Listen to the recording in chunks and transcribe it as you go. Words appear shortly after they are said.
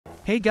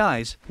Hey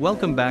guys,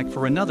 welcome back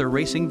for another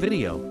racing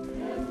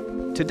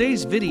video.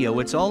 Today's video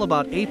it's all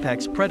about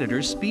apex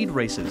predators speed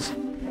races.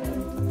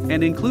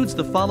 And includes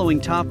the following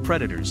top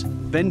predators: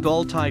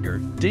 Bengal tiger,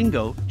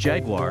 dingo,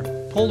 jaguar,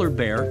 polar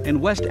bear and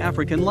West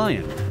African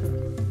lion.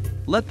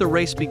 Let the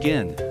race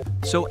begin.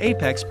 So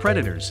apex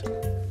predators.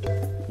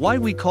 Why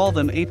we call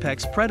them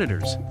apex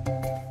predators?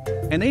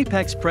 An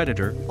apex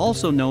predator,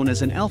 also known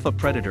as an alpha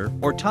predator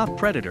or top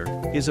predator,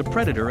 is a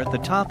predator at the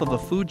top of a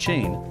food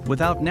chain,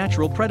 without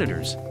natural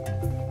predators.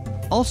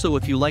 Also,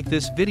 if you like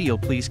this video,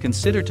 please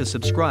consider to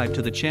subscribe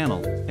to the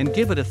channel, and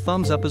give it a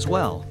thumbs up as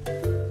well.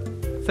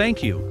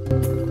 Thank you.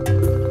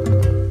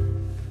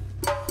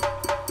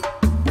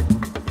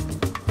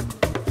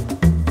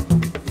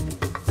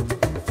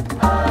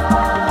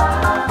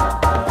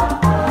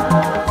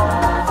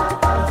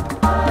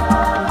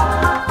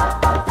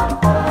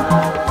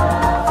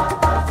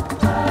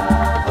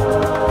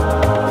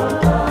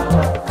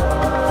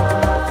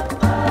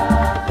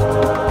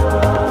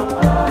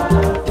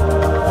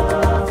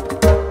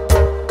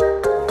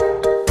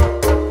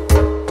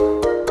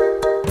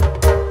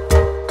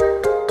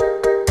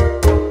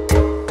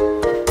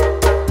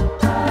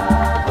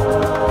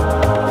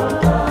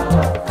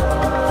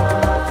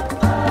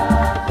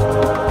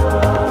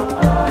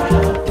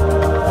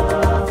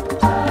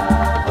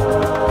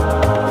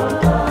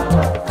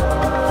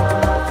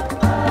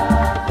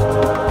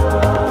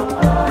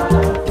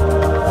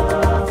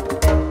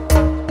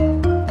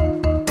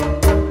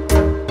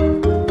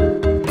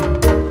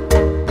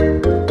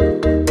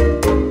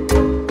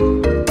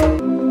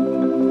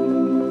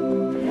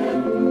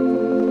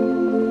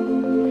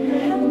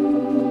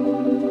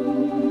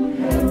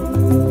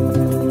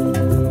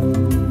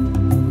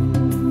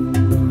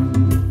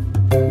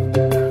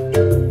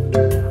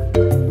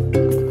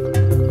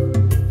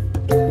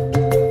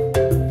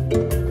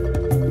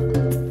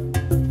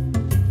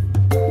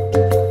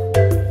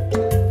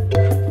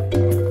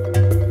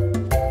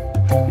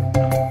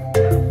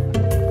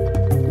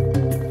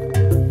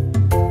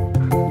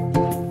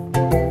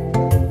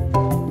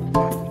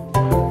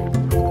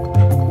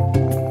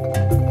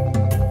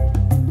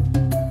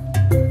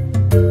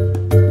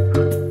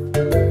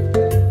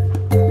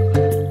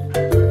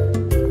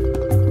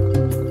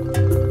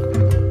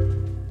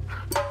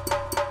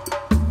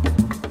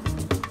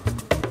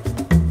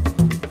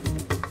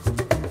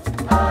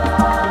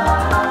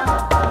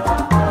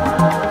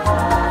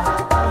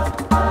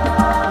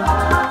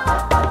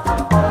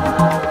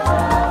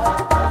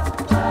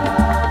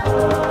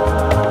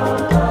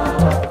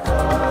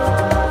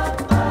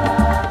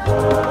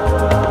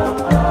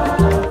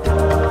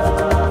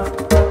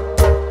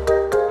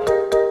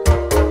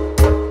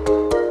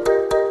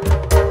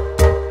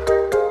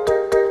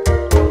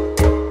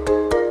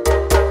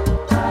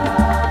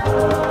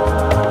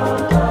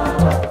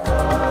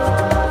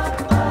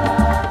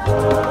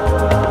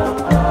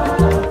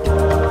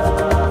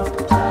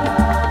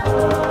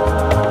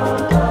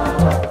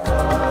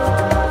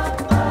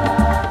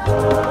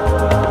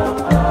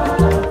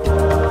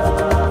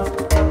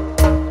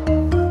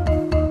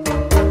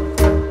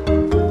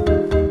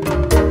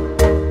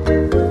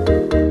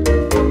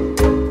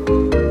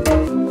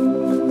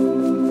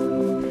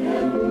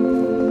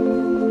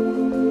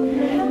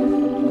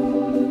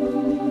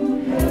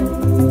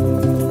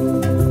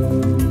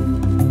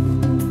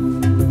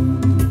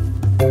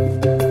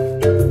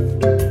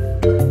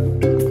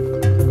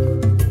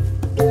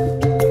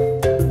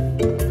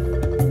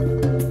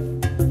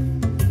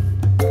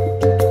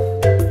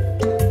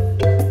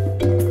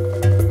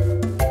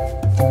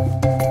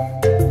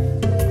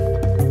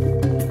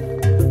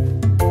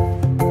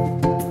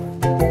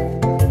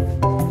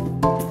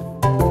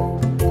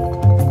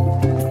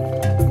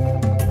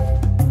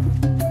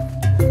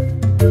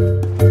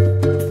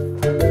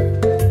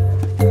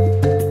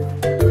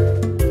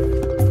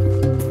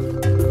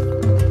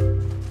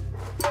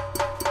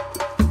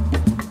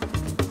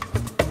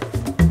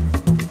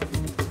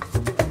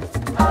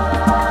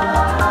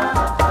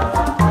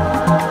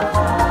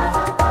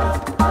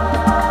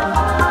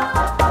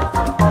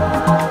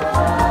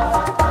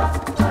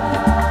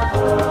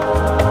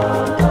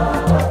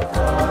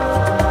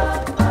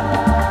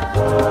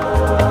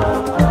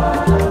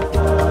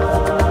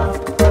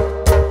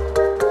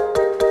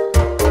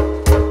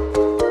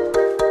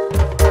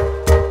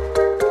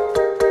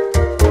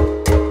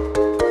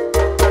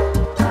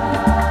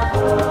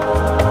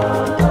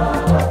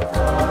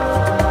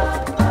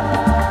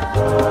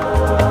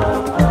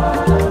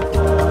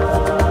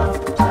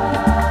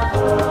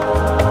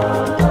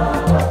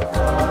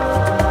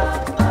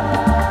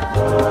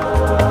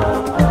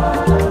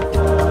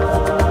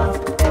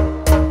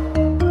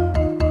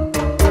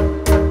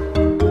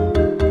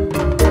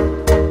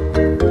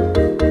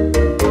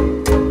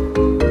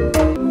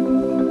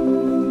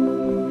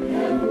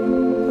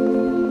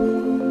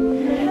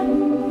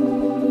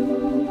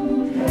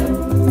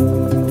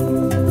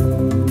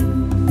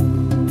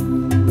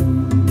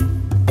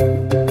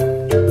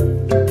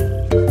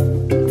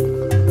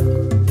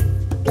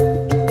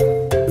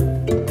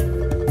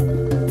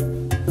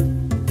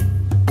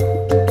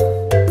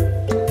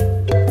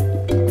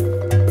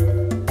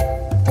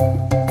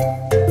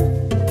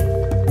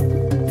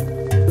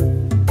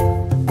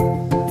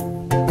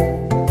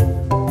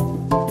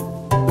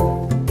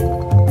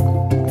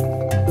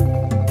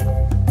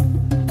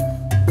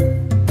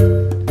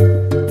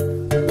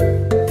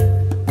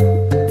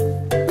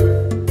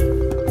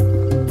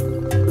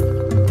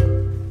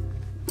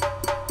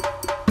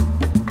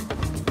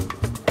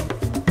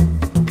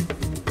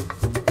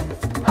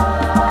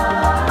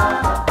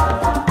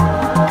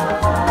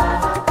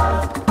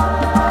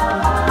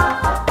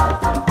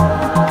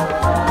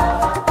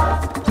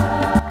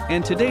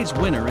 And today's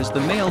winner is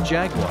the male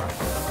jaguar.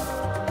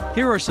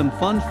 Here are some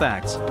fun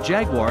facts.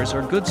 Jaguars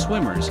are good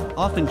swimmers,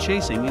 often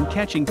chasing and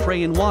catching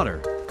prey in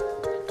water.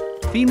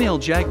 Female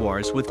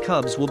jaguars with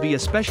cubs will be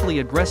especially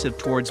aggressive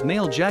towards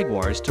male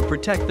jaguars to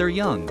protect their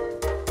young.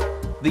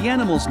 The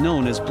animals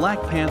known as black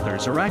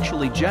panthers are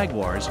actually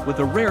jaguars with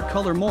a rare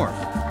color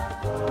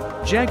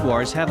morph.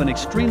 Jaguars have an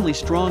extremely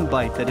strong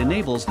bite that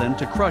enables them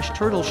to crush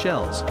turtle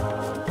shells.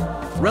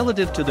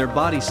 Relative to their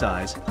body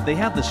size, they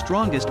have the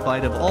strongest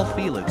bite of all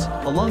felids,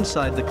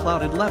 alongside the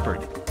clouded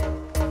leopard.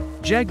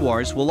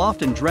 Jaguars will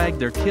often drag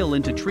their kill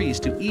into trees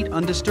to eat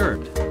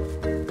undisturbed.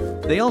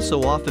 They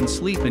also often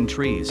sleep in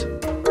trees.